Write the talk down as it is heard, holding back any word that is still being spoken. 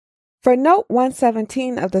For note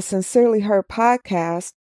 117 of the Sincerely Her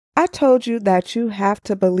podcast, I told you that you have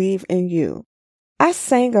to believe in you. I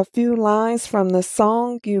sang a few lines from the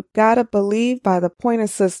song You Gotta Believe by the Pointer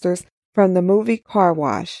Sisters from the movie Car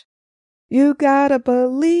Wash. You gotta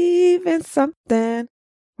believe in something.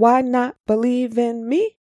 Why not believe in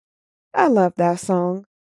me? I love that song.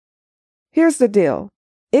 Here's the deal.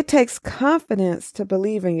 It takes confidence to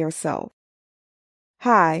believe in yourself.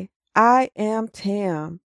 Hi, I am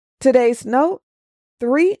Tam. Today's note,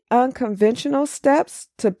 3 unconventional steps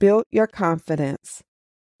to build your confidence.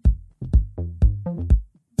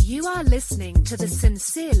 You are listening to the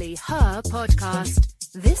Sincerely Her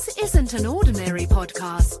podcast. This isn't an ordinary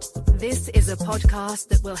podcast. This is a podcast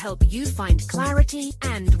that will help you find clarity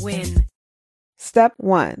and win. Step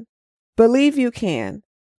 1. Believe you can.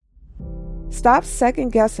 Stop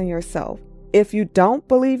second-guessing yourself. If you don't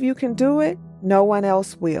believe you can do it, no one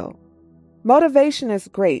else will. Motivation is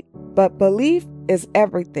great, but belief is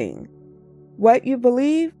everything. What you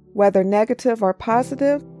believe, whether negative or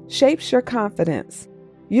positive, shapes your confidence.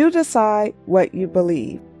 You decide what you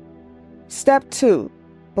believe. Step 2.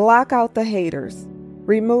 Block out the haters.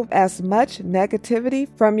 Remove as much negativity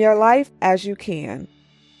from your life as you can.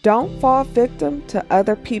 Don't fall victim to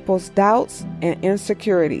other people's doubts and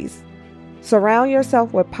insecurities. Surround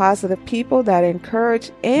yourself with positive people that encourage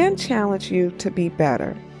and challenge you to be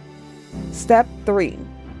better. Step 3.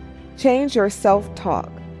 Change your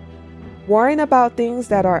self-talk. Worrying about things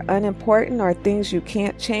that are unimportant or things you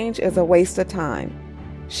can't change is a waste of time.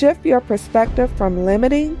 Shift your perspective from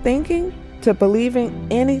limiting thinking to believing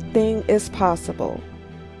anything is possible.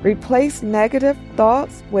 Replace negative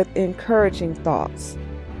thoughts with encouraging thoughts.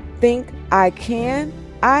 Think, I can,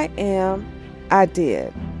 I am, I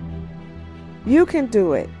did. You can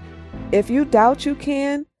do it. If you doubt you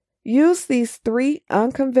can, use these 3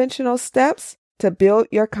 unconventional steps to build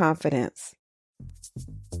your confidence.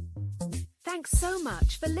 Thanks so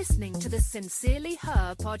much for listening to the Sincerely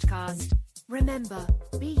Her podcast. Remember,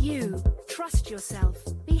 be you, trust yourself,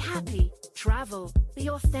 be happy, travel,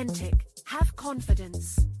 be authentic, have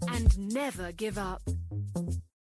confidence, and never give up.